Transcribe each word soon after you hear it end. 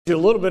A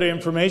little bit of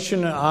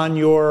information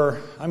on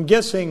I'm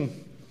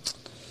guessing,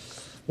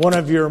 one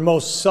of your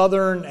most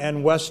southern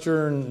and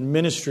western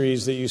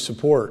ministries that you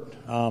support.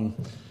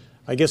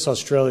 I guess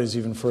Australia is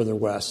even further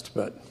west,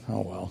 but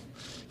oh well.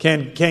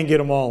 Can't get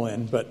them all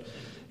in. But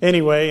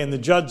anyway, and the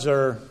Judds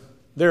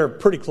they're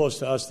pretty close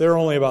to us. They're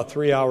only about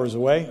 3 hours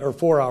away, or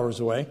 4 hours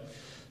away.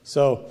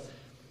 So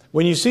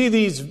when you see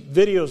these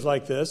videos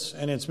like this,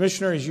 and it's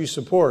missionaries you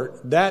support,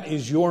 that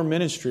is your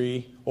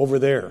ministry over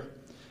there.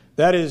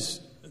 That is...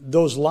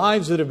 Those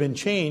lives that have been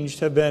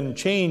changed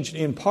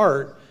in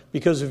part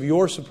because of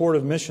your support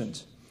of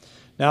missions.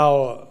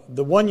 Now,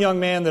 the one young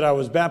man that I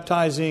was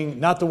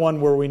baptizing, not the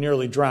one where we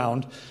nearly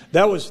drowned,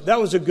 that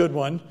was a good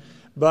one.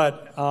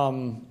 But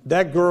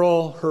that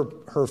girl,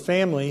 her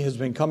family has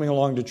been coming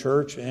along to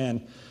church,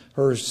 and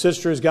her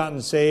sister has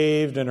gotten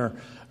saved, and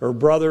her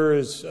brother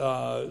is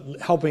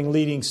helping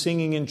leading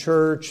singing in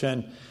church,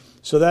 and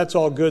so that's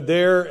all good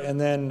there. And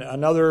then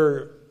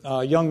another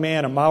young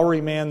man, a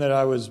Maori man that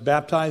I was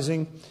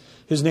baptizing,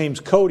 his name's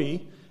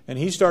Cody, and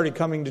he started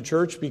coming to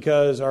church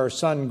because our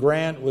son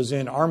Grant was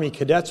in Army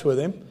Cadets with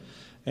him,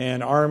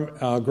 and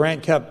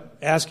Grant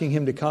kept asking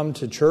him to come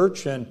to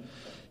church and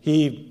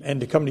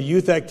to come to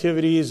youth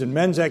activities and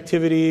men's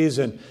activities,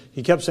 and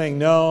he kept saying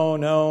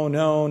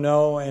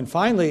no, and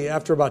finally,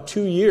 after about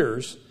 2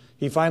 years,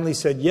 he finally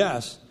said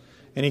yes,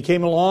 and he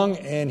came along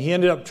and he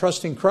ended up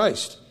trusting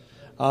Christ.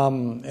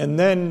 And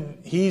then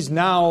he's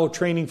now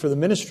training for the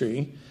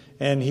ministry,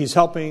 and he's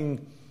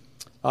helping.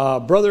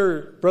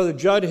 Brother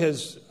Judd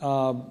has,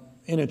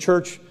 in a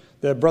church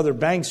that Brother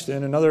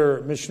Bankston,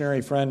 another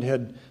missionary friend,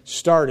 had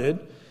started.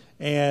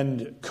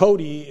 And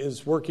Cody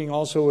is working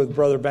also with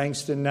Brother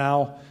Bankston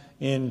now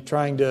in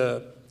trying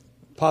to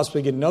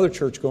possibly get another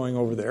church going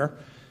over there.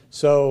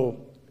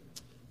 So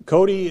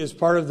Cody is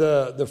part of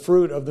the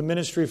fruit of the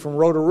ministry from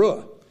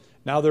Rotorua.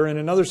 Now they're in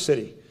another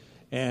city.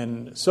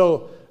 And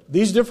so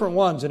these different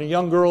ones, and a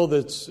young girl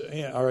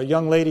or a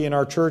young lady in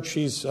our church,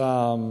 she's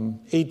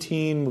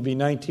 18, will be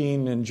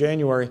 19 in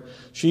January.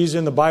 She's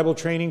in the Bible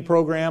training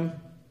program.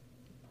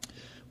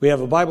 We have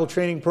a Bible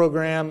training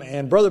program,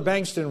 and Brother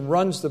Bankston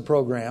runs the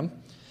program,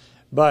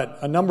 but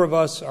a number of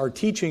us are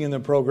teaching in the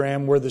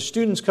program where the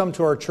students come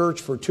to our church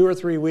for 2 or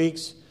 3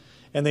 weeks,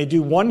 and they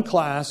do one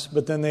class,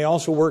 but then they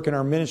also work in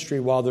our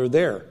ministry while they're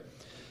there.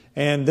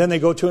 And then they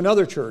go to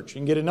another church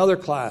and get another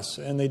class,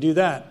 and they do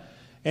that.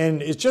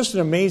 And it's just an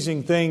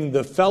amazing thing,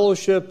 the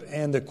fellowship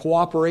and the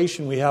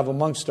cooperation we have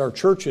amongst our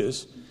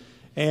churches,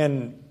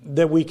 and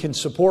that we can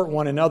support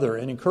one another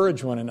and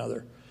encourage one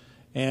another.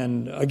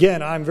 And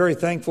again, I'm very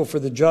thankful for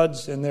the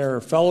Judds and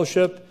their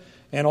fellowship,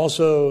 and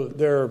also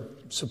their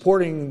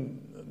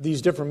supporting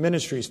these different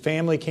ministries,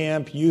 family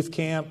camp, youth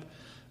camp.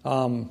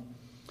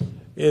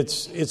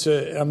 It's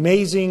an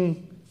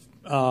amazing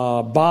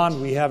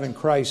bond we have in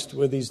Christ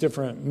with these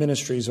different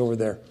ministries over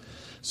there.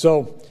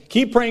 So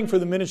keep praying for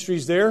the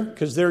ministries there,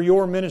 because they're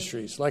your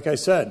ministries, like I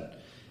said.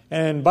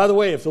 And by the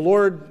way, if the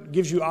Lord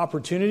gives you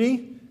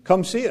opportunity,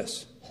 come see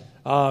us.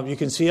 You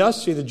can see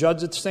us, see the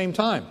Judds at the same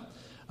time.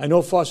 I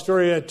know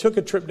Fostoria took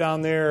a trip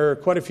down there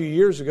quite a few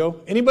years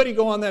ago. Anybody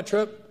go on that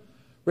trip?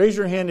 Raise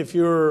your hand if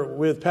you were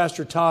with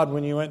Pastor Todd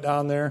when you went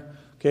down there.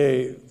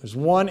 Okay, there's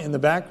one in the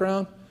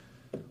background.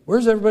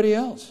 Where's everybody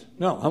else?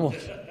 No,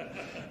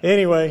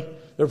 Anyway,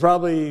 they're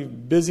probably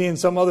busy in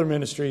some other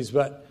ministries,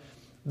 but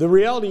the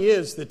reality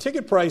is the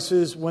ticket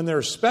prices, when there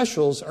are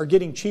specials, are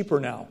getting cheaper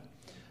now.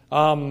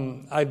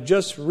 I've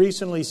just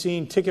recently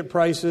seen ticket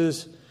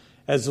prices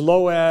as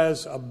low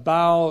as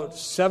about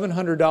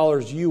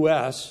 $700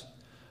 U.S.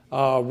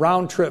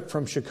 Round trip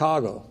from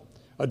Chicago.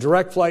 A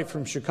direct flight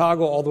from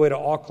Chicago all the way to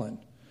Auckland.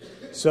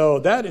 So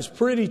that is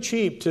pretty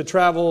cheap to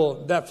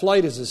travel. That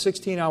flight is a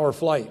 16-hour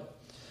flight.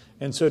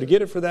 And so to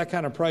get it for that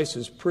kind of price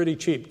is pretty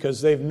cheap,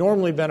 because they've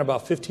normally been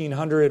about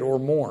 $1,500 or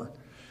more.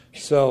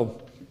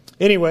 So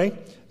anyway,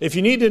 if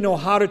you need to know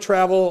how to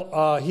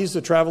travel, he's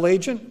the travel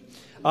agent.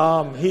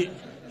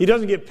 He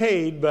doesn't get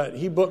paid, but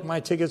he booked my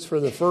tickets for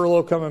the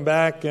furlough coming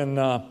back,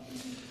 and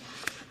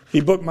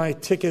he booked my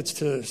tickets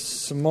to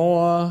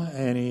Samoa,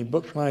 and he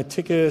booked my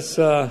tickets.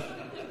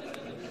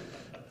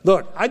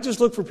 Look, I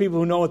just look for people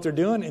who know what they're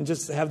doing and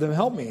just have them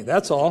help me.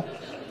 That's all.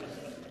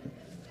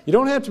 You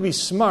don't have to be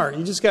smart.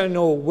 You just got to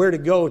know where to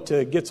go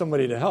to get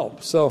somebody to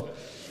help. So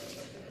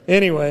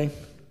anyway,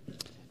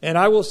 and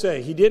I will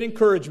say, he did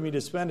encourage me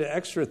to spend an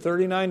extra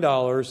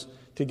 $39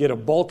 to get a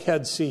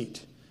bulkhead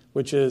seat,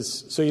 which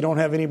is so you don't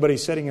have anybody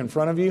sitting in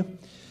front of you.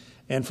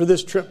 And for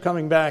this trip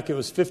coming back, it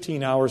was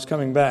 15 hours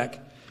coming back.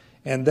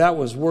 And that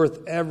was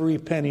worth every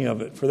penny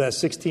of it, for that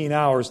 16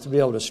 hours to be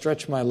able to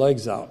stretch my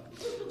legs out.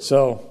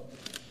 So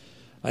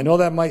I know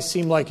that might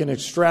seem like an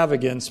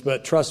extravagance,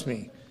 but trust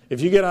me, if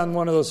you get on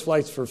one of those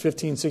flights for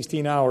 15,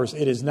 16 hours,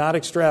 it is not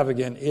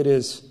extravagant. It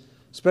is,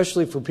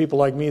 especially for people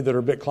like me that are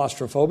a bit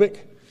claustrophobic.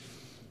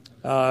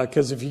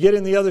 Because if you get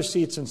in the other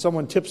seats and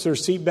someone tips their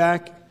seat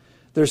back,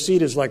 their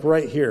seat is like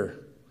right here.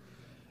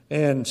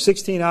 And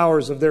 16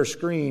 hours of their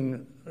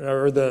screen,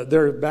 or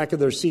their back of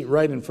their seat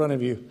right in front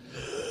of you,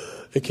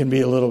 it can be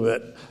a little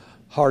bit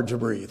hard to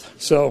breathe.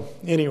 So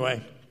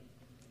anyway,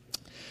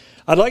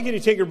 I'd like you to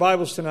take your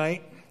Bibles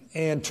tonight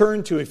and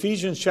turn to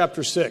Ephesians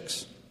chapter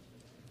 6.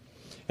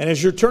 And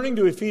as you're turning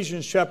to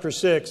Ephesians chapter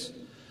 6,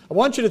 I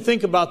want you to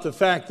think about the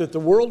fact that the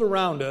world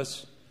around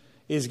us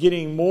is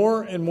getting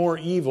more and more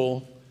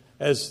evil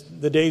as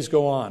the days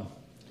go on.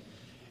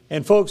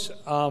 And folks,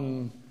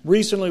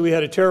 recently we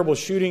had a terrible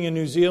shooting in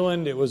New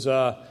Zealand.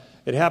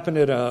 It happened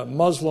at a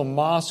Muslim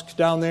mosque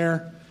down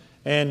there.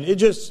 And it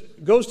just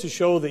goes to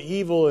show the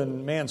evil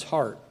in man's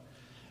heart.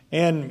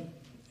 And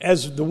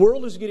as the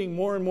world is getting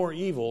more and more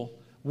evil,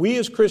 we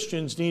as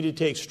Christians need to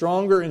take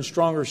stronger and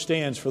stronger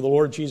stands for the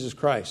Lord Jesus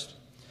Christ.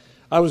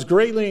 I was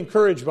greatly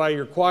encouraged by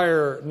your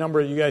choir number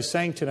you guys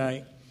sang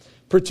tonight,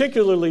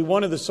 particularly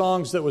one of the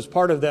songs that was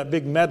part of that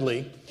big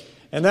medley,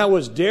 and that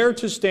was Dare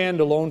to Stand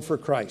Alone for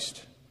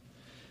Christ.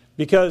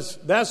 Because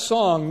that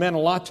song meant a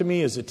lot to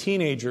me as a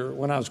teenager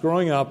when I was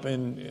growing up,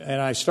 and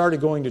I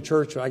started going to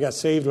church. I got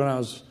saved when I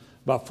was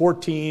about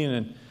 14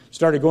 and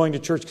started going to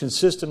church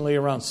consistently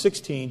around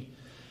 16.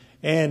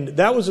 And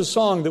that was a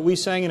song that we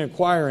sang in a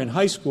choir in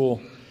high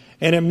school,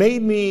 and it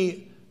made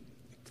me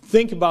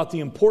think about the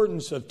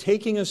importance of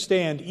taking a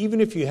stand,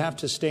 even if you have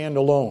to stand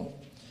alone.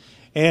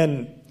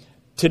 And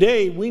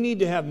today, we need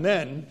to have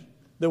men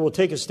that will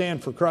take a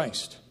stand for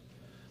Christ.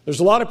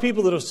 There's a lot of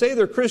people that will say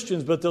they're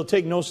Christians, but they'll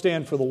take no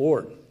stand for the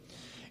Lord.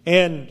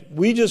 And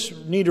we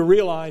just need to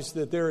realize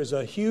that there is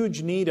a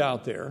huge need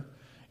out there,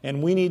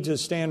 and we need to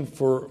stand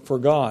for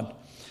God.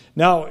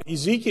 Now,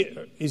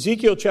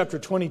 Ezekiel chapter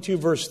 22,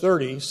 verse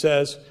 30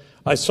 says,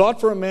 I sought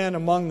for a man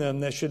among them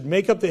that should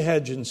make up the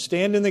hedge and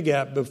stand in the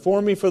gap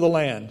before me for the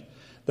land,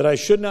 that I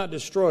should not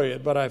destroy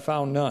it, but I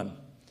found none.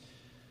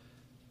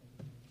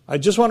 I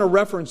just want to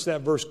reference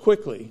that verse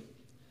quickly,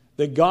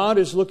 that God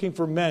is looking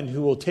for men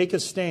who will take a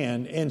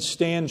stand and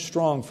stand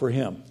strong for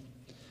Him.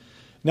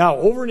 Now,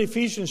 over in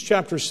Ephesians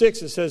chapter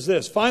 6, it says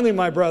this, Finally,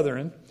 my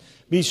brethren,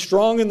 be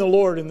strong in the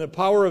Lord and the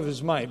power of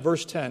His might.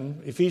 Verse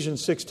 10,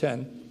 Ephesians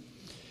 6:10.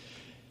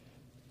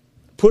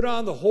 Put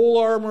on the whole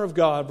armor of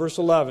God, verse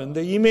 11,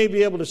 that ye may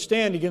be able to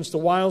stand against the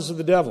wiles of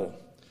the devil.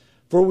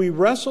 For we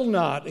wrestle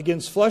not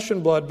against flesh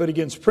and blood, but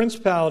against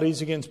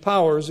principalities, against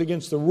powers,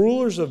 against the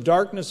rulers of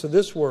darkness of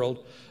this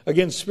world,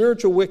 against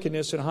spiritual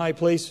wickedness in high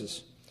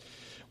places.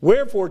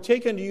 Wherefore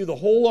take unto you the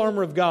whole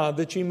armor of God,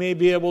 that ye may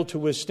be able to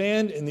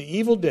withstand in the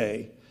evil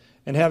day,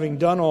 and having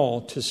done all,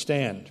 to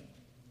stand.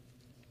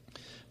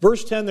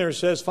 Verse 10 there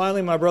says,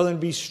 Finally, my brethren,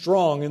 be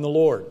strong in the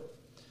Lord.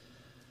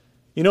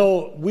 You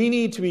know, we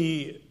need to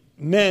be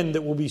men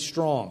that will be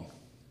strong.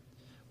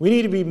 We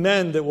need to be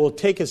men that will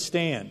take a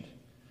stand.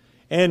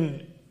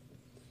 And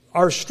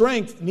our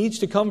strength needs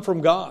to come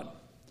from God.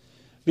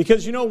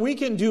 Because, you know, we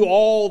can do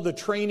all the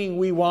training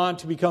we want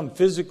to become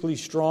physically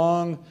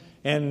strong.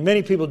 And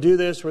many people do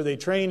this where they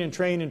train and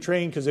train and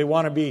train because they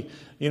want to be,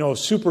 you know,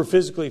 super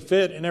physically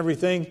fit and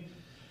everything.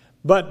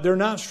 But they're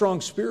not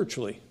strong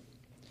spiritually.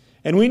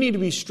 And we need to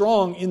be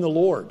strong in the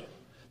Lord.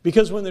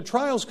 Because when the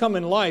trials come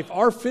in life,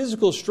 our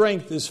physical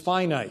strength is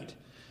finite.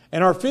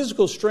 And our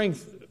physical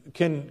strength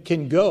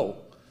can go.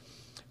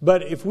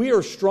 But if we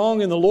are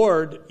strong in the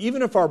Lord,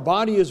 even if our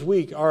body is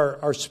weak,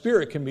 our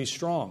spirit can be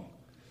strong.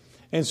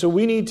 And so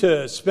we need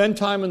to spend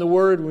time in the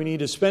Word, we need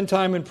to spend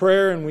time in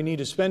prayer, and we need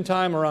to spend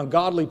time around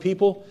godly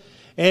people.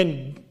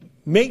 And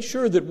make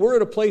sure that we're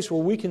at a place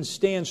where we can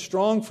stand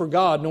strong for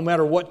God no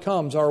matter what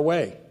comes our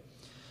way.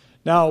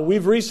 Now,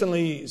 we've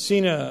recently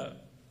seen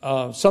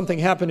something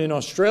happen in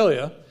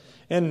Australia.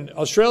 And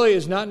Australia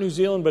is not New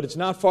Zealand, but it's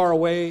not far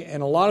away.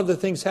 And a lot of the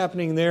things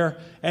happening there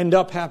end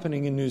up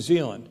happening in New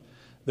Zealand.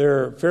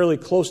 They're fairly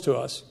close to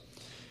us.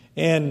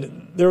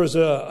 And there was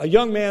a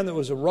young man that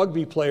was a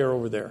rugby player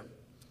over there.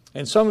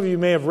 And some of you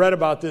may have read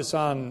about this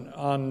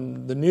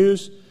on the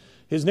news.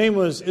 His name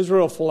was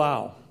Israel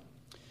Folau.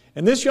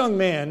 And this young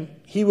man,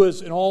 he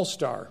was an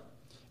all-star.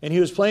 And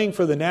he was playing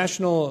for the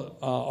national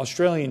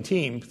Australian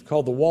team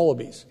called the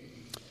Wallabies.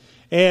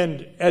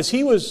 And as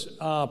he was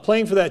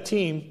playing for that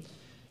team,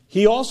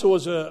 he also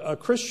was a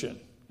Christian.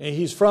 And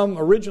he's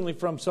originally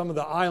from some of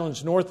the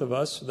islands north of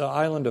us, the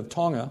island of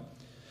Tonga.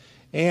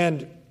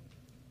 And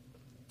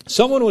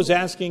someone was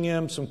asking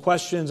him some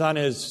questions on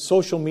his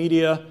social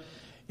media.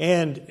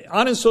 And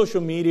on his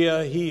social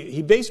media,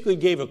 he basically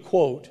gave a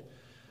quote,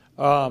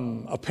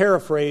 a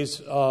paraphrase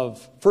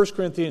of 1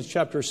 Corinthians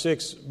chapter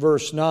 6,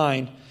 verse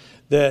 9,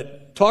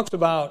 that talks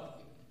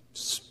about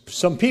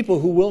some people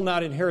who will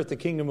not inherit the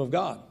kingdom of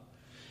God.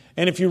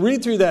 And if you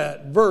read through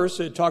that verse,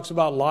 it talks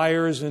about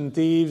liars and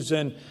thieves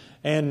and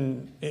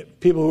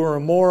people who are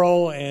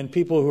immoral and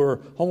people who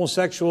are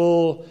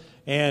homosexual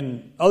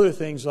and other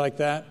things like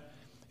that.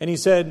 And he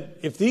said,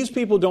 if these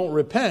people don't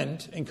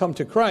repent and come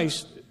to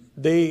Christ,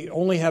 they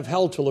only have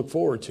hell to look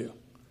forward to.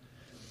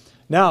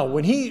 Now,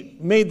 when he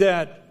made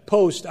that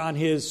post on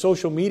his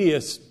social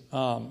media,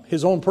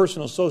 his own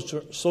personal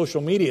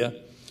social media,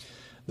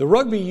 the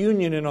rugby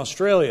union in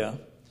Australia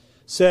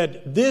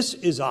said this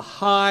is a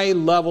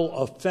high-level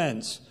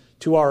offense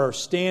to our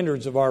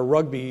standards of our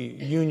rugby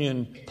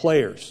union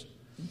players.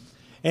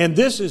 And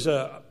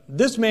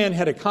this man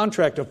had a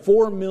contract, a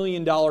 $4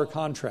 million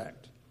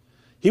contract.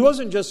 He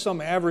wasn't just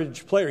some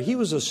average player. He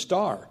was a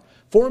star.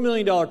 $4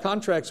 million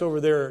contracts over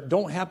there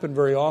don't happen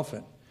very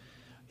often.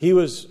 He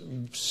was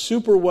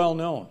super well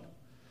known.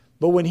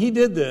 But when he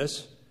did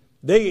this,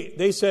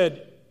 they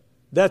said,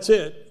 that's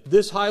it.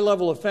 This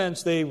high-level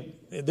offense, they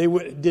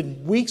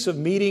did weeks of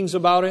meetings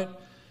about it.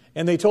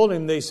 And they told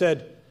him, they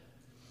said,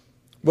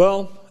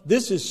 well,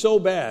 this is so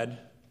bad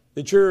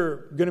that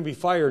you're going to be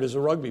fired as a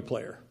rugby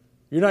player.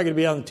 You're not going to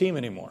be on the team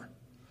anymore.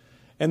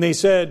 And they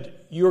said,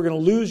 you're going to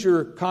lose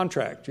your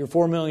contract, your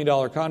 $4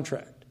 million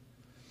contract.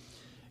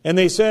 And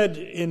they said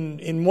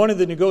in one of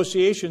the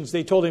negotiations,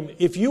 they told him,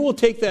 if you will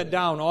take that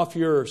down off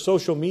your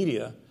social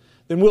media,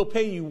 then we'll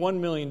pay you $1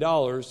 million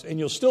and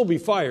you'll still be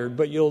fired,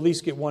 but you'll at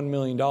least get $1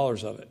 million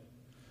of it.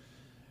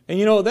 And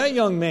you know, that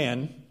young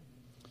man,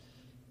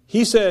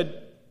 he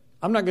said,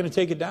 I'm not going to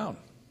take it down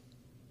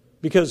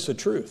because it's the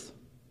truth.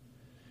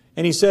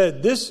 And he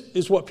said, this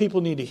is what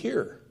people need to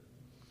hear.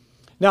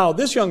 Now,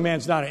 this young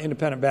man's not an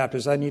independent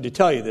Baptist. I need to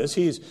tell you this.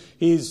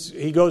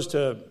 He goes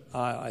to,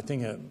 I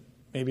think,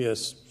 maybe an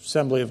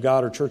Assembly of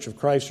God or Church of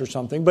Christ or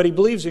something, but he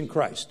believes in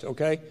Christ,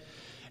 okay?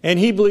 And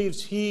he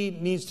believes he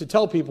needs to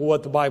tell people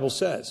what the Bible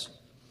says.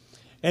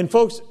 And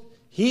folks,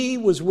 he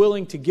was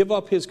willing to give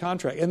up his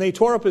contract. And they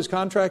tore up his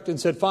contract and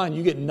said, fine,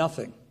 you get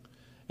nothing.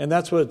 And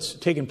that's what's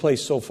taken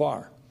place so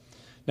far.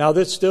 Now,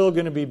 that's still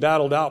going to be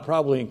battled out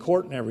probably in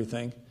court and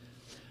everything.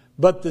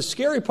 But the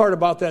scary part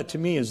about that to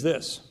me is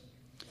this.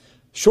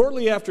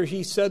 Shortly after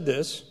he said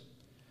this,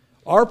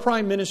 our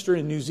Prime Minister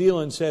in New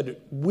Zealand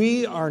said,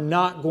 we are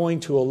not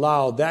going to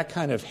allow that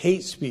kind of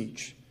hate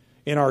speech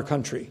in our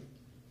country.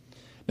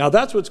 Now,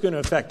 that's what's going to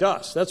affect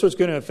us. That's what's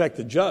going to affect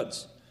the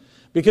Judds.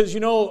 Because, you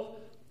know,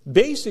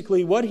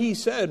 basically what he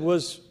said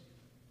was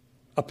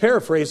a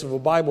paraphrase of a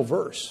Bible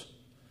verse.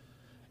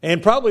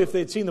 And probably if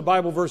they'd seen the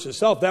Bible verse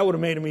itself, that would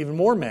have made him even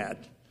more mad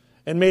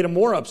and made him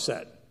more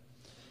upset.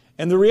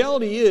 And the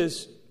reality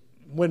is,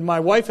 when my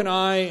wife and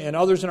I and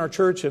others in our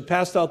church have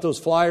passed out those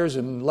flyers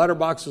and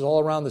letterboxes all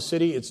around the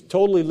city, it's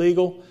totally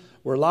legal.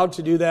 We're allowed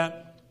to do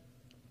that.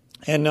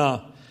 And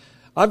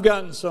I've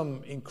gotten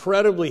some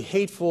incredibly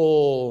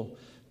hateful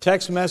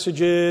text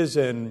messages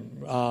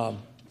and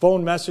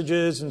phone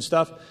messages and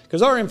stuff,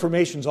 because our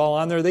information's all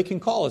on there. They can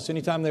call us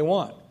anytime they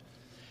want.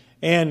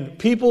 And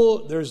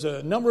people, there's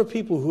a number of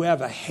people who have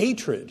a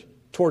hatred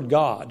toward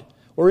God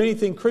or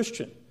anything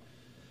Christian.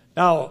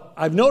 Now,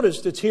 I've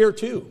noticed it's here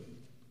too,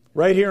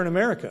 right here in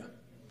America.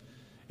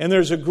 And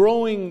there's a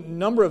growing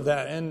number of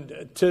that.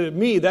 And to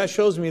me, that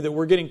shows me that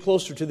we're getting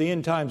closer to the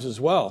end times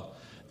as well.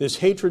 This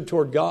hatred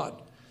toward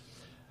God.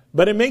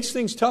 But it makes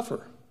things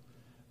tougher.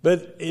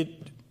 But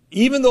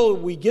even though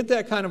we get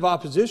that kind of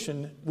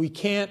opposition, we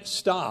can't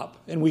stop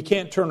and we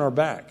can't turn our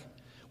back.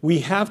 We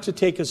have to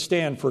take a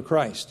stand for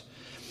Christ.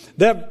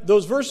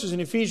 Those verses in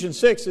Ephesians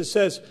 6, it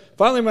says,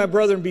 finally, my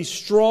brethren, be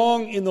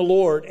strong in the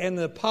Lord and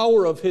the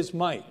power of His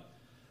might.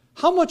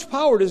 How much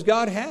power does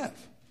God have?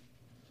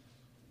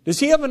 Does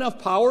He have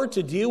enough power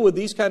to deal with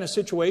these kind of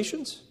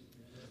situations?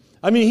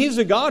 I mean, He's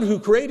a God who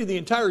created the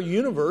entire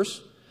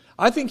universe.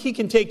 I think He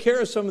can take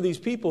care of some of these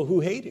people who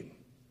hate Him.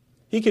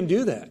 He can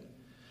do that.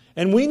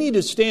 And we need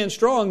to stand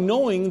strong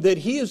knowing that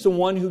He is the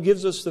one who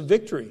gives us the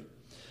victory.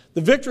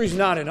 The victory's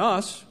not in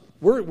us.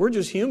 We're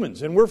just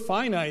humans and we're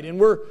finite and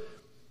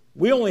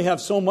we only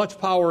have so much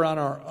power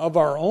of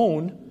our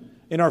own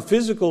in our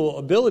physical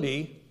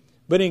ability,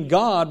 but in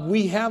God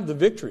we have the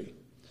victory.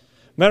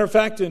 Matter of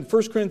fact, in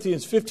 1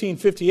 Corinthians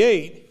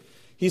 15:58,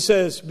 he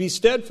says, be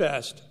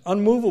steadfast,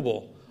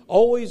 unmovable,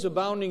 always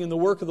abounding in the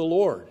work of the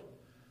Lord.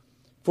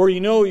 For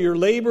you know your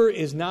labor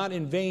is not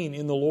in vain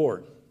in the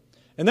Lord.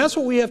 And that's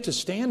what we have to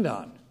stand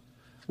on.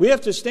 We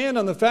have to stand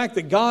on the fact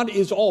that God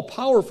is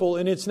all-powerful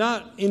and it's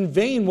not in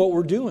vain what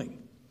we're doing.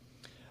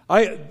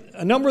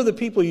 A number of the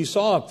people you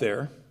saw up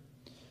there,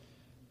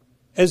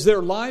 as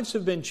their lives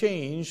have been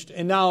changed,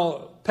 and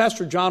now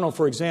Pastor Jono,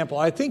 for example,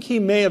 I think he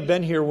may have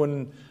been here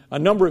when a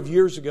number of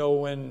years ago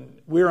when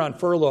we were on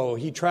furlough.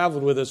 He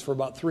traveled with us for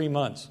about 3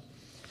 months.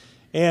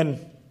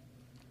 And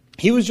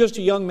he was just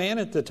a young man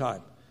at the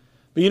time.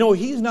 But you know,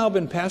 he's now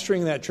been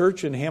pastoring that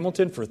church in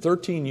Hamilton for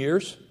 13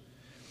 years.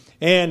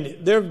 And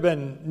there have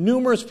been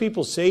numerous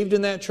people saved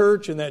in that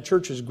church, and that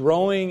church is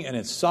growing and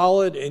it's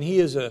solid, and he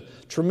is a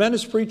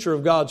tremendous preacher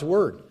of God's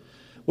Word.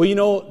 Well, you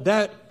know,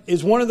 that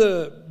is one of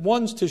the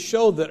ones to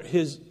show that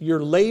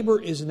your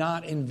labor is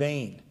not in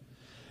vain.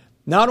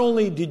 Not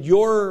only did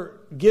your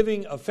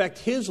giving affect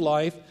his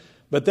life,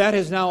 but that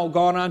has now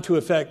gone on to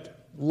affect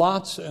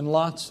lots and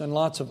lots and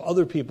lots of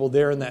other people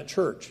there in that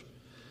church.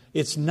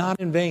 It's not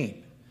in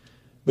vain.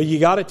 But you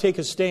got to take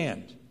a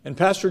stand. And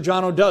Pastor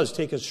Jono does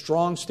take a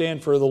strong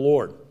stand for the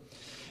Lord.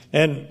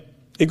 And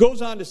it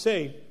goes on to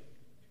say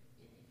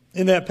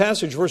in that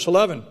passage, verse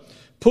 11,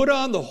 put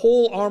on the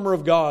whole armor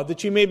of God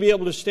that you may be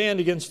able to stand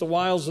against the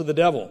wiles of the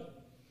devil.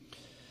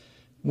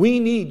 We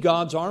need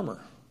God's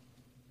armor.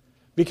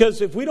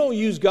 Because if we don't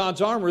use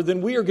God's armor,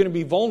 then we are going to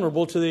be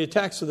vulnerable to the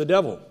attacks of the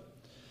devil.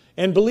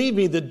 And believe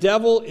me, the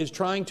devil is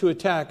trying to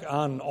attack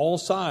on all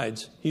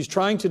sides. He's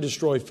trying to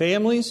destroy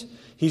families.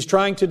 He's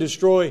trying to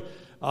destroy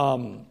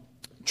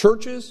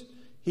churches.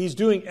 He's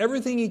doing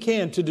everything he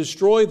can to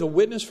destroy the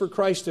witness for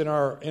Christ in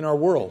our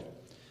world.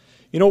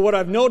 You know, what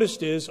I've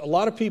noticed is a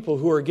lot of people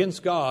who are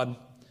against God,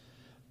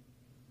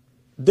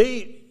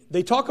 they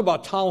talk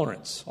about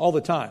tolerance all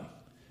the time.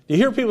 You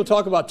hear people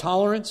talk about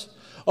tolerance?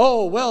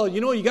 Oh, well,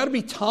 you know, you got to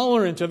be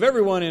tolerant of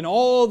everyone and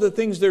all the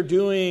things they're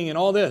doing and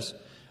all this.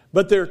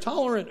 But they're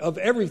tolerant of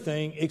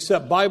everything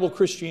except Bible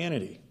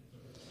Christianity.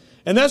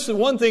 And that's the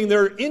one thing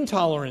they're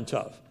intolerant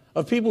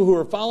of people who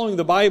are following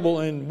the Bible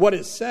and what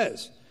it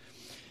says.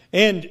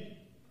 And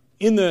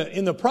in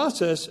the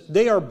process,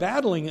 they are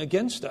battling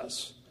against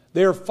us.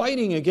 They are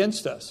fighting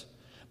against us.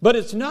 But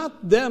it's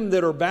not them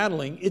that are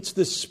battling. It's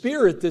the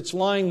spirit that's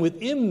lying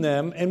within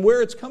them and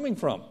where it's coming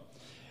from.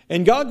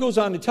 And God goes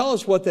on to tell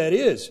us what that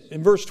is.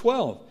 In verse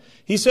 12,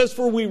 He says,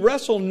 "For we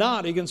wrestle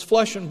not against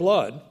flesh and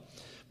blood,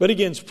 but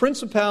against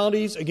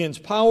principalities,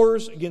 against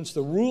powers, against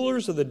the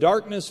rulers of the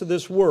darkness of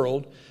this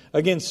world,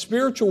 against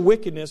spiritual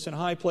wickedness in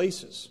high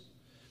places."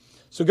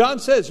 So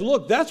God says,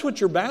 look, that's what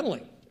you're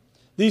battling.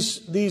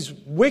 These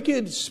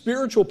wicked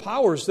spiritual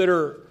powers that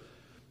are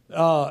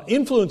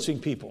influencing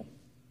people.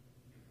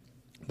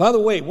 By the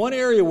way, one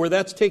area where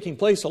that's taking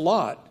place a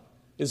lot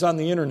is on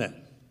the internet.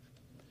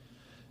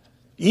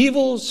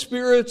 Evil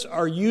spirits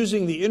are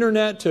using the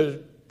internet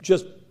to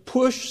just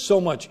push so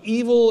much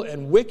evil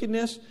and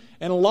wickedness.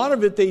 And a lot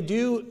of it they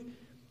do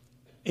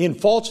in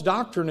false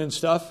doctrine and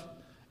stuff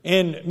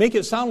and make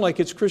it sound like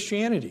it's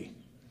Christianity.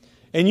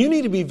 And you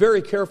need to be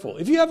very careful.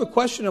 If you have a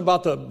question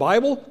about the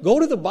Bible, go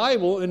to the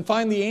Bible and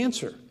find the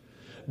answer.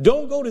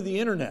 Don't go to the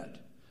internet.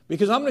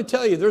 Because I'm going to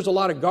tell you, there's a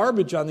lot of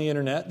garbage on the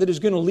internet that is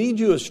going to lead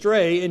you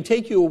astray and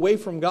take you away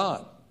from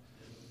God.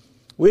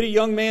 We had a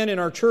young man in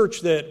our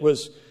church that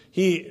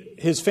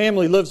his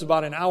family lives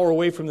about an hour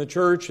away from the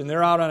church, and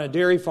they're out on a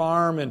dairy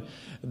farm, and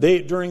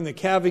during the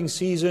calving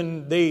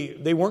season,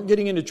 they weren't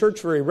getting into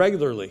church very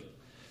regularly.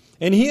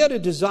 And he had a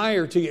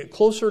desire to get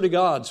closer to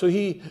God, so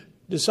he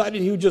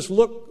decided he would just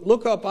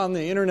look up on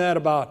the internet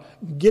about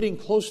getting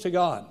close to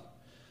God.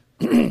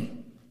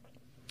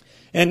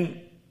 And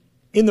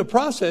in the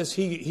process,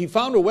 he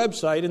found a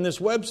website, and this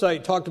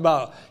website talked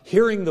about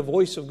hearing the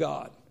voice of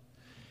God.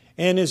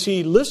 And as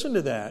he listened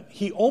to that,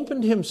 he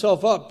opened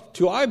himself up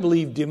to, I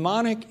believe,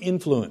 demonic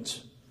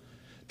influence.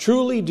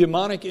 Truly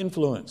demonic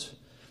influence.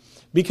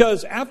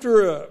 Because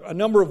after a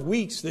number of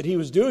weeks that he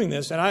was doing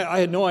this, and I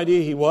had no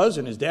idea he was,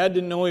 and his dad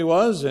didn't know he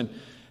was, and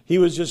he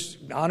was just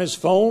on his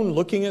phone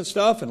looking at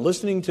stuff and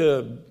listening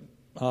to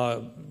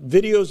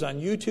videos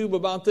on YouTube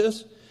about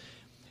this.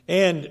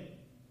 And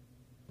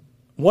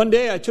one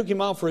day I took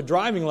him out for a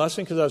driving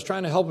lesson because I was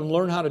trying to help him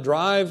learn how to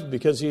drive,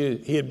 because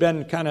he had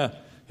been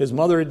his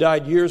mother had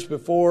died years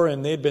before,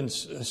 and they had been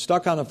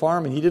stuck on the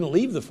farm, and he didn't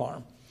leave the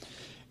farm.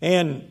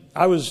 And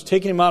I was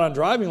taking him out on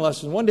driving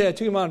lessons. One day I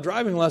took him out on a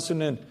driving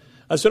lesson, and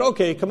I said,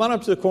 "Okay, come on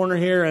up to the corner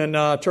here and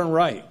turn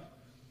right."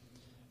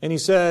 And he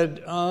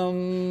said,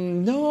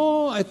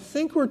 "No, I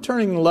think we're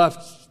turning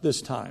left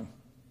this time."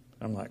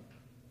 I'm like,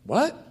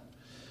 "What?"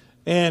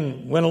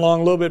 And went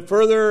along a little bit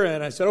further,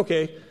 and I said,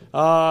 "Okay,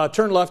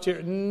 turn left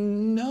here."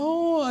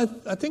 "No,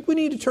 I think we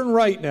need to turn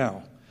right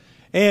now."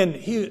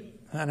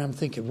 And I'm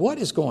thinking, what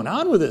is going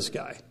on with this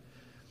guy?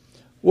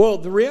 Well,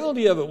 the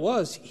reality of it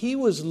was he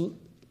was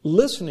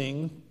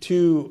listening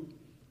to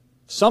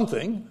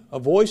something, a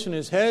voice in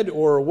his head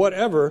or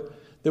whatever,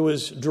 that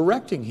was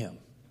directing him.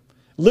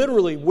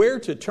 Literally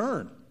where to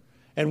turn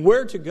and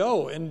where to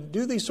go and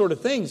do these sort of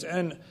things.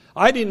 And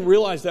I didn't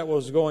realize that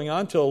was going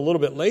on until a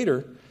little bit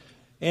later.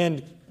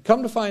 And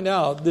come to find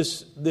out,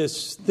 this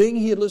thing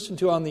he had listened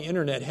to on the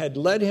internet had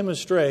led him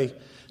astray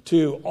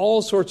to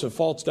all sorts of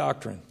false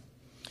doctrine.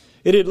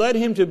 It had led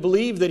him to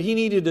believe that he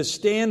needed to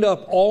stand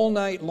up all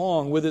night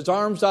long with his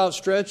arms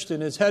outstretched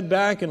and his head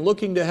back and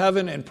looking to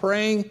heaven and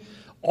praying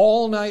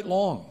all night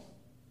long.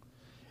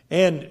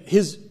 And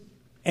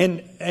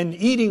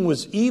eating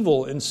was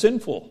evil and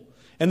sinful.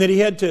 And that he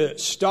had to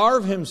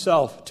starve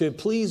himself to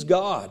please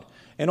God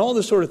and all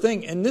this sort of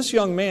thing. And this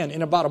young man,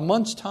 in about a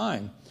month's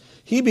time,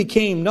 he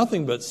became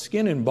nothing but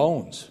skin and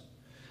bones.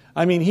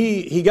 I mean,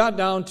 he got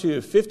down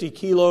to 50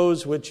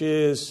 kilos, which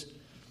is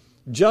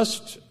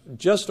just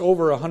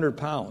over 100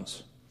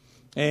 pounds.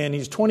 And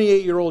he's a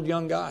 28-year-old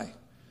young guy.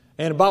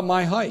 And about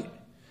my height.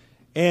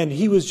 And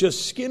he was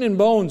just skin and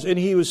bones. And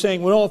he was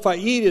saying, well, if I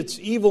eat, it's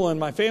evil and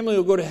my family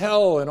will go to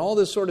hell and all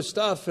this sort of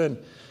stuff. And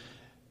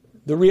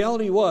the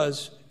reality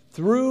was,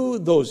 through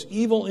those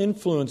evil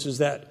influences,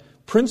 that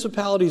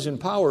principalities and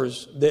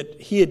powers that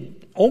he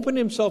had opened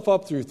himself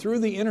up through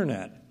the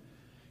internet,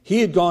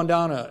 he had gone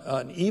down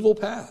an evil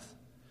path.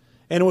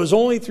 And it was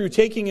only through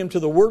taking him to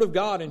the Word of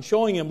God and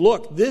showing him,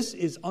 look, this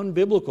is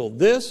unbiblical.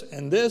 This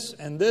and this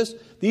and this.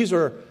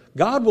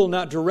 God will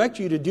not direct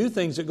you to do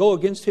things that go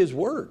against His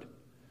Word.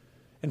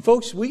 And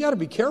folks, we got to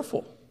be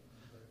careful.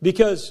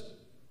 Because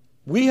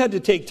we had to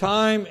take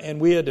time and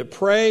we had to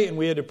pray, and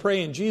we had to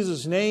pray in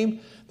Jesus'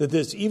 name that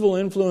this evil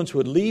influence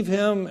would leave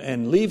him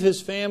and leave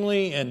his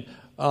family. And,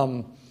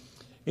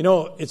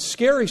 it's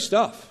scary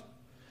stuff.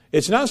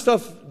 It's not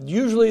stuff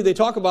usually they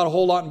talk about a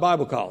whole lot in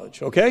Bible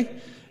college, okay?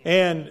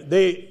 And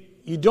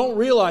you don't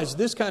realize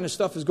this kind of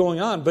stuff is going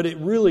on, but it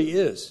really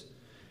is.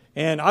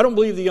 And I don't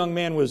believe the young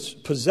man was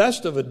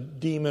possessed of a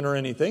demon or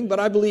anything, but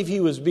I believe he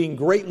was being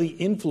greatly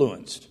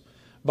influenced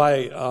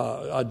by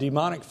a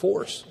demonic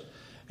force.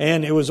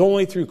 And it was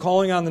only through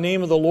calling on the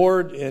name of the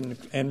Lord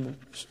and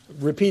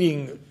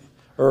repeating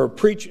or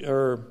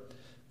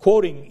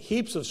quoting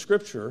heaps of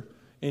Scripture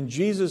in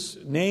Jesus'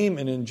 name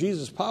and in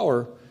Jesus'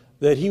 power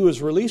that he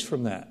was released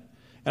from that.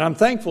 And I'm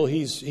thankful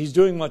he's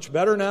doing much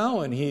better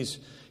now, and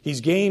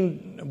he's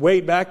gained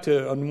weight back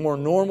to a more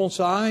normal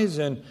size,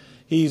 and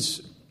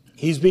he's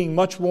being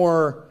much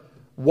more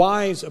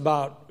wise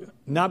about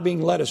not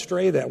being led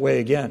astray that way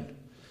again.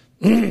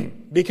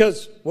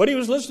 Because what he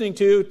was listening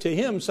to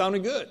him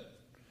sounded good.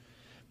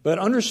 But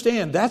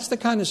understand, that's the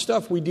kind of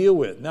stuff we deal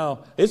with. Now,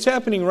 it's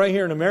happening right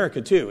here in America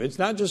too. It's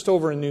not just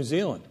over in New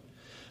Zealand.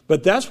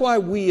 But that's why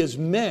we as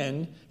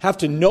men have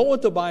to know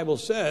what the Bible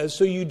says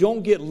so you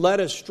don't get led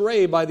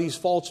astray by these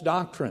false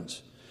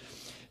doctrines.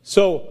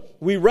 So,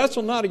 we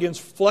wrestle not against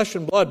flesh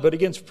and blood, but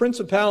against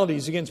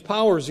principalities, against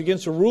powers,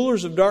 against the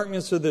rulers of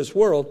darkness of this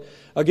world,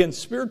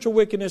 against spiritual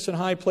wickedness in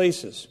high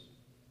places.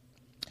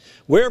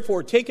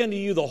 Wherefore, take unto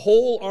you the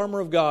whole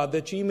armor of God,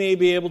 that ye may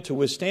be able to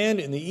withstand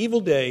in the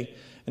evil day,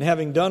 and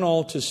having done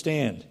all to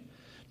stand.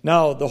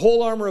 Now, the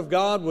whole armor of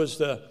God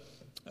was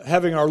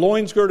having our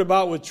loins girded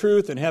about with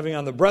truth, and having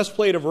on the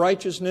breastplate of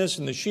righteousness,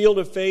 and the shield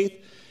of faith,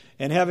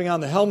 and having on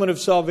the helmet of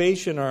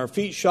salvation, and our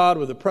feet shod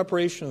with the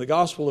preparation of the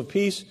gospel of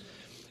peace,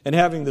 and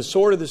having the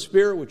sword of the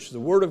Spirit, which is the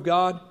Word of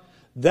God.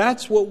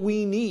 That's what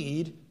we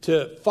need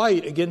to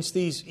fight against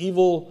these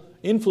evil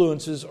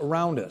influences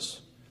around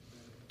us.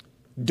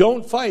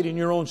 Don't fight in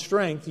your own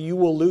strength. You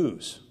will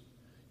lose.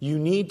 You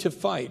need to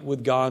fight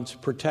with God's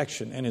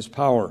protection and His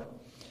power.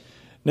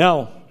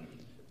 Now,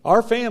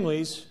 our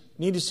families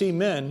need to see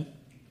men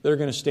that are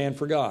going to stand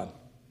for God.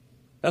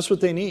 That's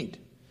what they need.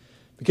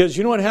 Because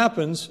you know what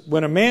happens?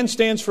 When a man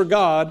stands for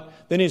God,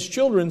 then his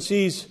children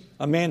sees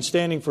a man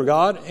standing for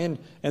God, and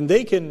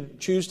they can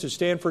choose to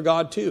stand for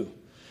God too.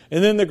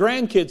 And then the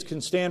grandkids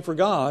can stand for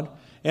God,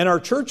 and our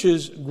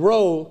churches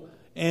grow,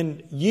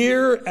 and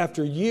year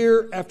after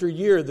year after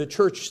year, the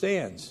church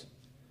stands.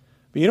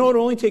 But you know, it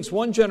only takes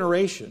one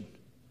generation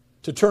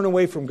to turn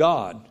away from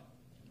God,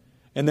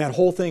 and that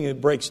whole thing, it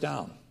breaks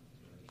down.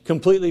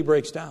 Completely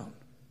breaks down.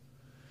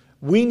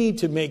 We need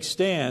to make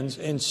stands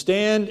and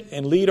stand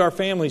and lead our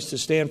families to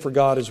stand for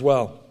God as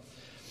well.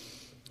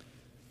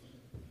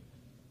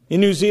 In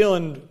New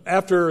Zealand,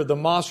 after the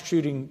mosque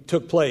shooting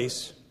took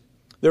place,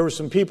 there were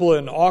some people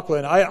in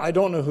Auckland, I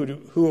don't know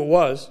who it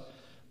was,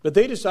 but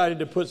they decided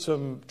to put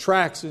some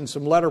tracts in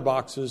some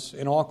letterboxes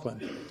in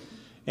Auckland.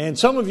 And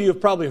some of you have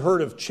probably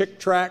heard of Chick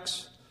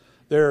tracts.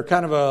 They're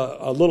kind of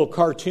a little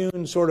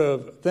cartoon sort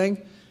of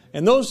thing.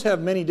 And those have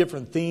many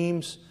different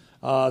themes.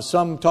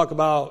 Some talk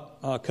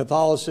about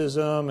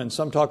Catholicism, and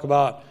some talk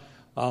about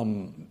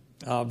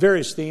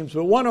various themes.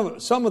 But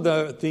some of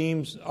the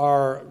themes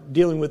are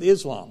dealing with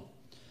Islam.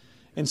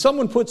 And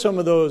someone put some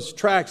of those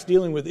tracts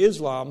dealing with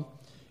Islam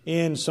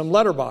in some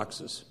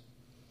letterboxes.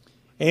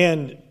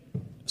 And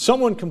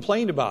someone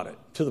complained about it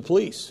to the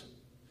police.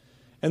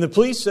 And the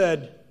police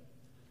said,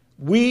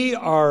 "We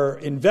are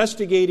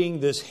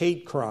investigating this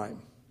hate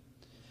crime.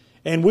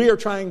 And we are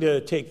trying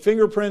to take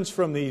fingerprints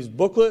from these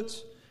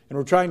booklets, and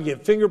we're trying to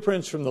get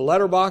fingerprints from the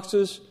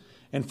letterboxes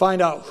and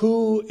find out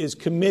who is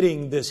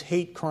committing this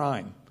hate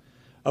crime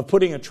of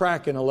putting a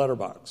tract in a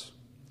letterbox."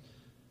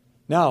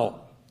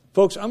 Now,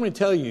 folks, I'm going to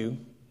tell you,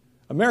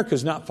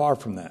 America's not far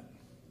from that.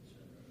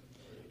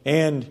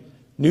 And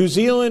New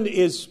Zealand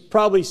is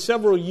probably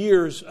several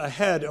years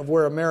ahead of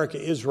where America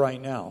is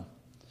right now.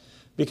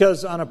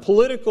 Because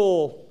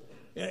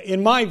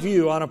in my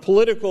view, on a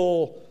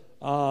political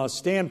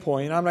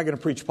standpoint, and I'm not going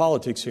to preach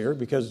politics here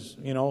because,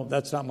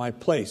 that's not my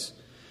place.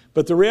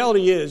 But the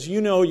reality is,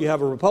 you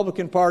have a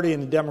Republican Party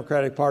and a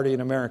Democratic Party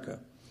in America.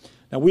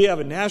 Now, we have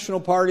a National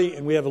Party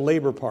and we have a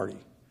Labor Party.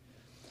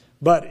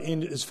 But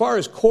as far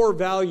as core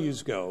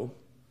values go,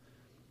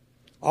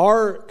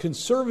 our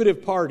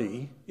conservative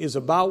party is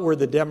about where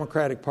the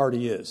Democratic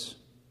Party is.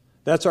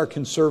 That's our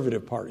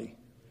conservative party.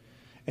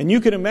 And you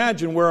can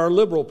imagine where our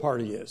liberal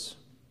party is.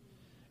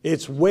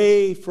 It's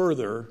way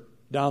further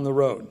down the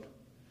road.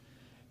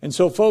 And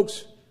so,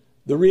 folks,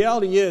 the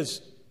reality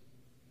is,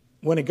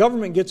 when a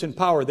government gets in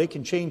power, they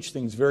can change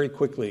things very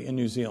quickly in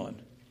New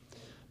Zealand.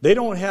 They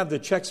don't have the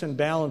checks and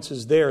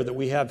balances there that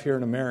we have here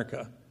in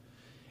America.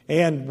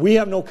 And we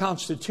have no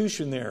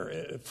constitution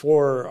there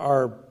for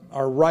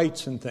our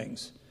rights and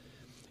things.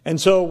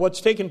 And so what's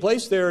taken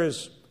place there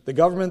is the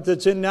government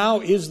that's in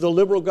now is the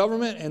liberal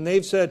government, and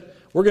they've said,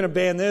 we're going to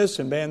ban this,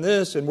 and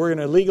we're going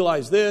to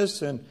legalize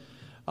this. And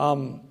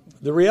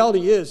the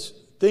reality is,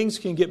 things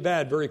can get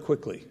bad very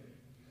quickly.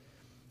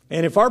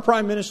 And if our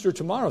prime minister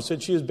tomorrow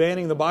said she is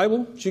banning the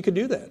Bible, she could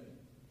do that.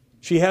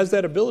 She has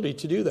that ability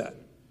to do that.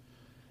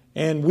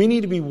 And we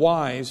need to be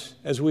wise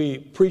as we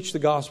preach the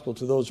gospel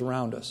to those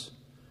around us.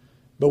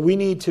 But we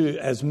need to,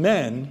 as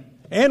men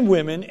and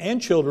women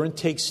and children,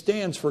 take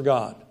stands for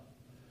God.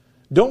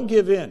 Don't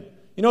give in.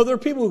 There are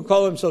people who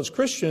call themselves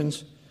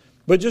Christians,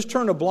 but just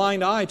turn a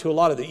blind eye to a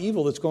lot of the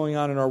evil that's going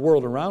on in our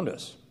world around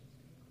us.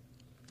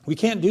 We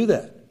can't do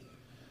that.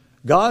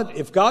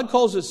 If God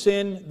calls it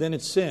sin, then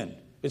it's sin.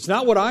 It's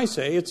not what I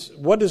say, it's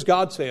what does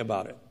God say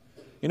about it.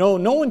 No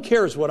one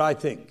cares what I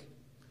think.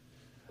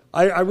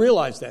 I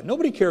realize that.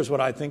 Nobody cares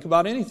what I think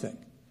about anything.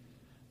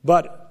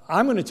 But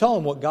I'm going to tell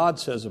them what God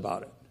says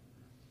about it.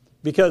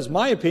 Because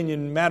my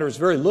opinion matters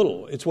very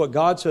little. It's what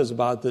God says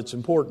about it that's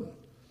important.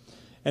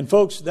 And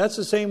folks, that's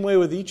the same way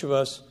with each of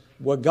us.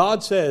 What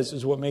God says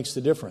is what makes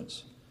the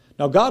difference.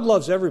 Now, God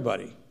loves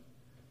everybody,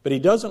 but He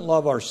doesn't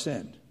love our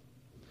sin.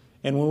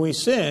 And when we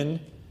sin,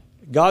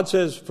 God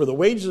says, for the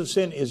wages of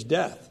sin is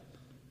death.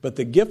 But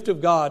the gift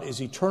of God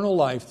is eternal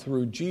life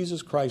through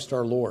Jesus Christ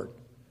our Lord.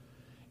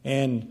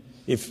 And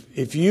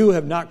if you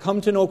have not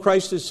come to know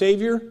Christ as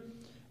Savior,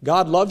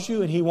 God loves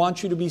you and He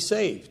wants you to be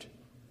saved.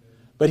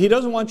 But He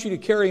doesn't want you to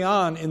carry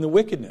on in the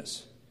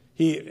wickedness.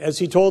 As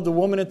He told the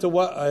woman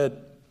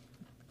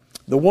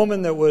the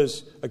woman that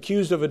was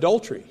accused of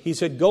adultery, He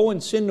said, go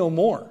and sin no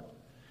more.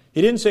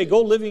 He didn't say,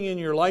 go living in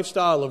your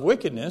lifestyle of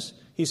wickedness.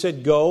 He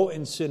said, go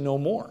and sin no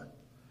more.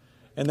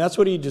 And that's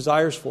what He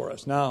desires for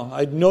us. Now,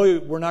 I know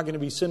we're not going to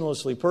be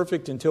sinlessly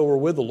perfect until we're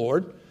with the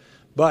Lord,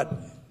 but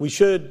we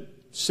should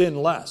sin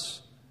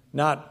less,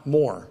 not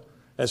more,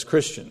 as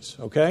Christians,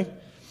 okay?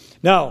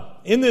 Now,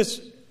 in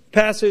this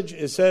passage,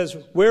 it says,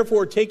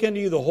 wherefore take unto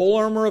you the whole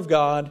armor of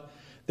God,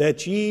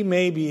 that ye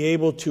may be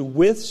able to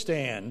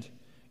withstand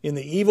in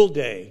the evil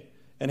day,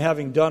 and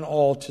having done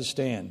all to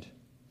stand.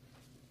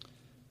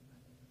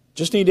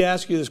 Just need to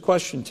ask you this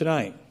question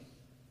tonight.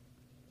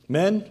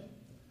 Men,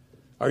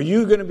 are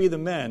you going to be the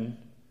men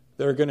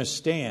that are going to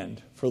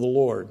stand for the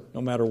Lord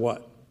no matter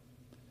what?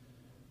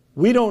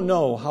 We don't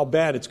know how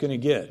bad it's going to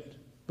get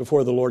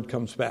before the Lord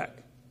comes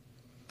back.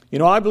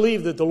 I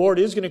believe that the Lord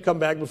is going to come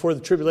back before the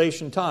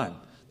tribulation time.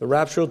 The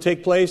rapture will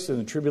take place and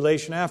the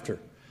tribulation after.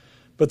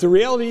 But the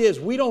reality is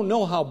we don't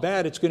know how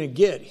bad it's going to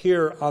get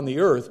here on the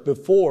earth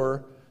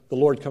before the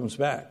Lord comes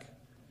back.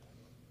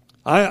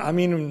 I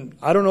mean,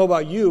 I don't know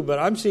about you, but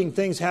I'm seeing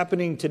things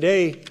happening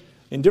today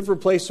in different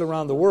places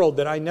around the world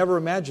that I never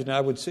imagined I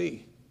would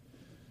see.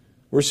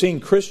 We're seeing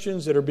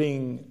Christians that are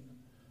being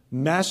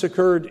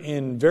massacred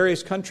in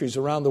various countries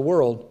around the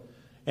world,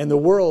 and the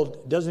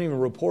world doesn't even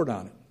report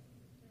on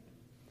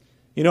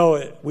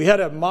it. We had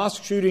a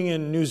mosque shooting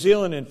in New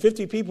Zealand, and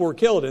 50 people were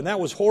killed, and that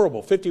was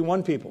horrible,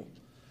 51 people.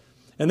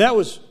 And that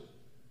was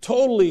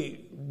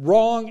totally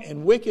wrong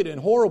and wicked and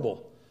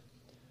horrible.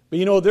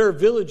 But there are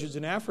villages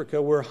in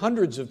Africa where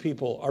hundreds of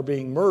people are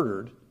being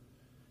murdered,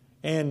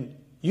 and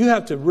you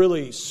have to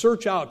really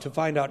search out to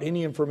find out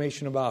any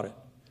information about it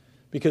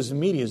because the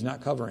media is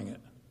not covering it.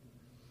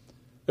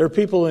 There are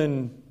people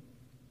in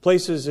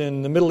places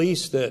in the Middle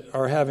East that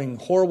are having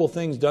horrible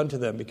things done to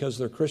them because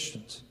they're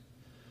Christians.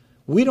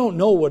 We don't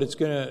know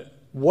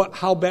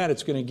how bad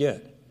it's going to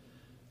get.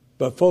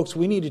 But folks,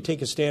 we need to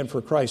take a stand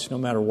for Christ no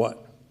matter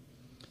what.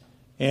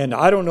 And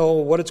I don't know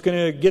what it's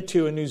going to get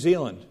to in New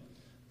Zealand,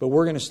 but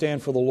we're going to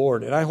stand for the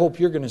Lord. And I hope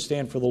you're going to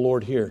stand for the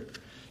Lord here.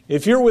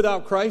 If you're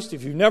without Christ,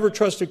 if you've never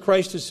trusted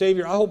Christ as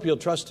Savior, I hope you'll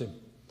trust Him.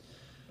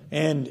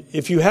 And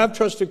if you have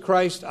trusted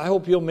Christ, I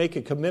hope you'll make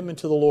a commitment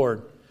to the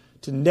Lord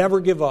to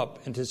never give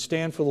up and to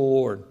stand for the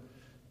Lord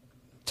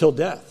till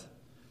death.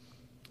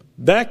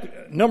 Back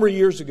a number of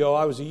years ago,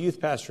 I was a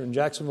youth pastor in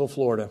Jacksonville,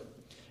 Florida.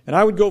 And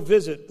I would go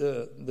visit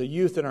the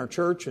youth in our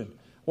church. And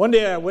one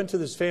day I went to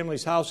this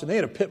family's house and they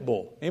had a pit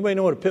bull. Anybody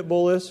know what a pit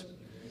bull is?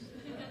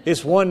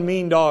 It's one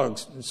mean dog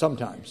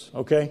sometimes,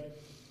 okay?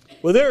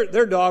 Well,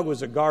 their dog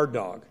was a guard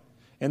dog.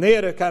 And they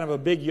had a kind of a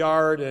big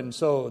yard, and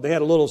so they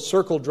had a little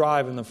circle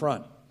drive in the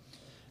front.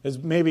 It's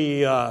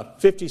maybe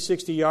 50,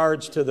 60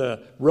 yards to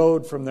the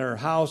road from their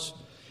house.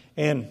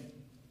 And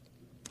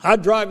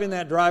I'd drive in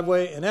that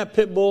driveway, and that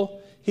pit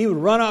bull, he would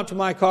run out to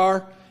my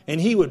car, and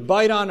he would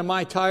bite onto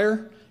my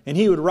tire, and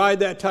he would ride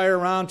that tire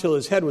around till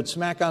his head would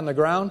smack on the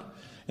ground.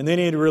 And then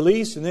he'd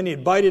release, and then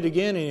he'd bite it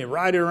again, and he'd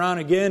ride it around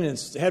again, and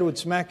his head would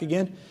smack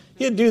again.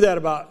 He'd do that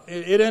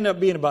it ended up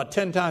being about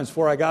 10 times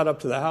before I got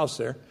up to the house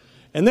there.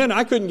 And then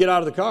I couldn't get out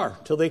of the car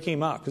till they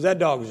came out, because that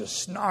dog was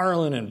just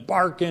snarling and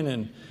barking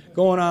and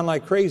going on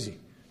like crazy.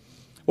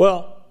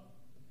 Well,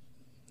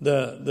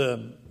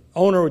 the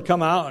owner would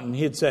come out, and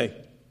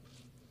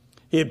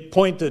he'd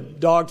point the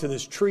dog to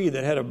this tree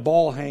that had a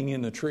ball hanging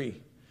in the tree,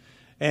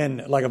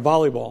 and like a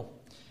volleyball.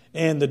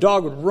 And the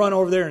dog would run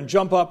over there and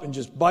jump up and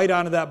just bite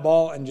onto that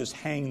ball and just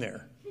hang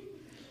there.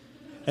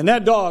 And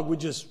that dog would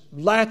just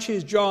latch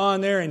his jaw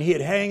on there, and he'd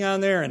hang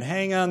on there and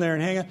hang on there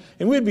and hang on.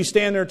 And we'd be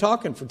standing there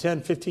talking for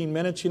 10, 15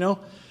 minutes,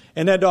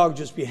 and that dog would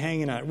just be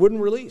hanging on. It wouldn't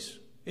release.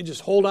 It'd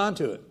just hold on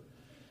to it.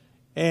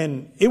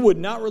 And it would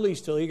not release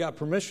till he got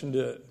permission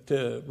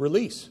to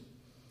release.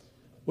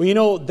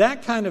 Well,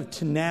 that kind of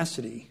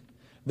tenacity,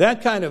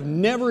 that kind of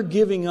never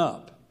giving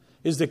up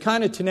is the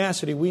kind of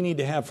tenacity we need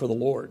to have for the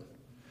Lord.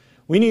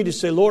 We need to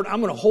say, Lord, I'm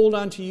going to hold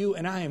on to you,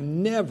 and I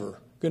am never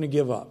going to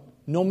give up,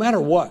 no matter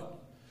what.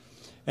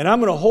 And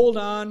I'm going to hold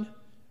on,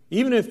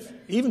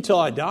 even till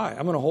I die,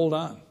 I'm going to hold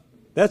on.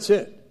 That's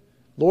it.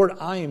 Lord,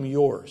 I am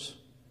yours.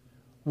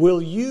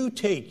 Will you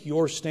take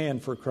your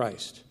stand for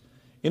Christ?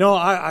 You know,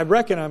 I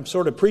reckon I'm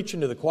sort of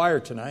preaching to the choir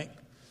tonight,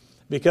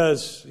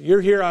 because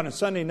you're here on a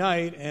Sunday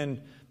night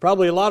and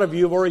probably a lot of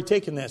you have already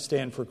taken that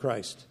stand for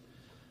Christ.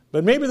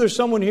 But maybe there's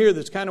someone here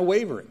that's kind of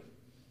wavering.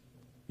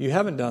 You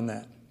haven't done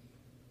that.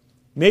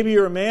 Maybe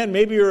you're a man,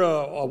 maybe you're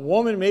a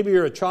woman, maybe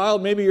you're a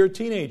child, maybe you're a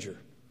teenager.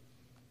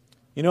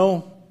 You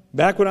know,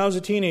 back when I was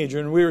a teenager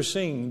and we were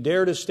singing,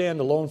 Dare to Stand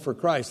Alone for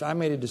Christ, I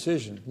made a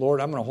decision.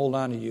 Lord, I'm going to hold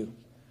on to you.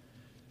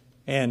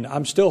 And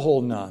I'm still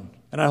holding on.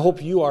 And I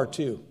hope you are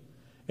too.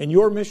 And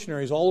your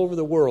missionaries all over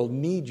the world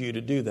need you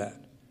to do that.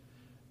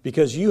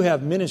 Because you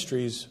have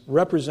ministries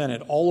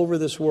represented all over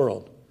this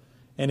world.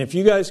 And if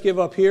you guys give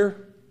up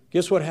here,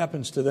 guess what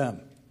happens to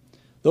them?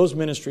 Those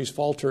ministries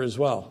falter as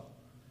well.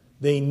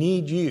 They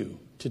need you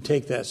to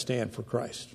take that stand for Christ.